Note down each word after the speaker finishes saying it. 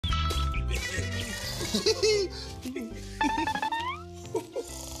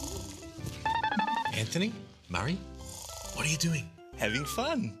Anthony? Murray? What are you doing? Having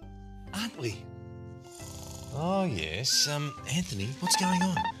fun, aren't we? Oh, yes. Anthony, what's going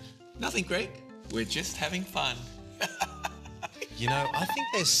on? Nothing, Greg. We're just having fun. You know, I think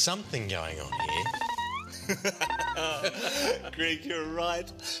there's something going on here. Greg, you're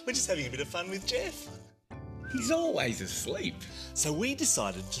right. We're just having a bit of fun with Jeff. He's always asleep. So we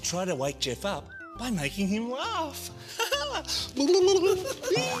decided to try to wake Jeff up by making him laugh.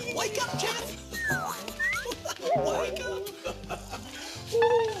 Wake up, Jeff! Wake up!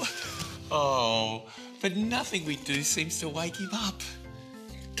 Oh, but nothing we do seems to wake him up.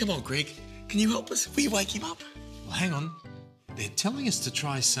 Come on, Greg. Can you help us? Will you wake him up? Well, hang on. They're telling us to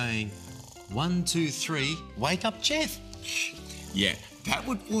try saying 1, 2, 3, wake up Jeff. Yeah, that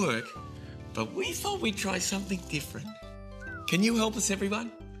would work. But we thought we'd try something different. Can you help us,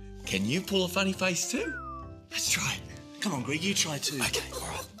 everyone? Can you pull a funny face too? Let's try it. Come on, Greg, you try too. Okay, all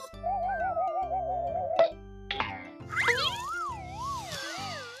right.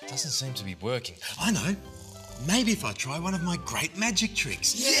 Doesn't seem to be working. I know. Maybe if I try one of my great magic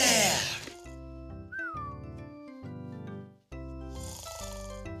tricks. Yeah!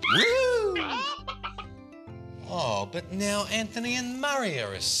 Woo! Oh, but now Anthony and Murray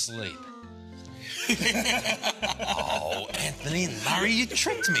are asleep. Oh, Anthony and Murray, you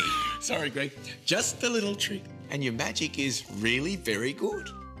tricked me. Sorry, Greg. Just a little trick. And your magic is really very good.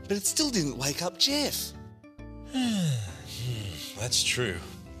 But it still didn't wake up Jeff. That's true.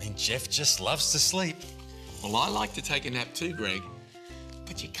 I mean, Jeff just loves to sleep. Well, I like to take a nap too, Greg.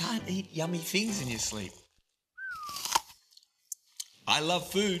 But you can't eat yummy things in your sleep. I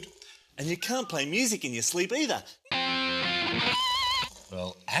love food. And you can't play music in your sleep either.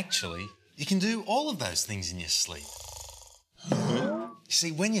 Well, actually, you can do all of those things in your sleep. You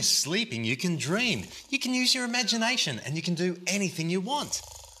see, when you're sleeping, you can dream. You can use your imagination and you can do anything you want.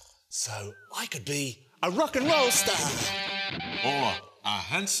 So I could be a rock and roll star. Or a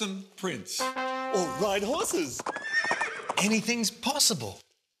handsome prince. Or ride horses. Anything's possible.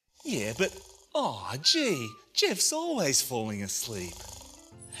 Yeah, but, oh, gee, Jeff's always falling asleep.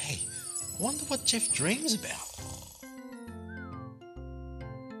 Hey, I wonder what Jeff dreams about.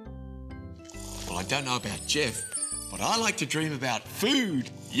 Well, I don't know about Jeff, but I like to dream about food.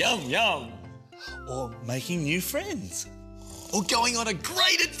 Yum, yum. Or making new friends. Or going on a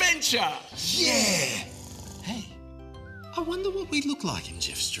great adventure. Yeah! Hey, I wonder what we look like in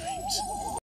Jeff's dreams.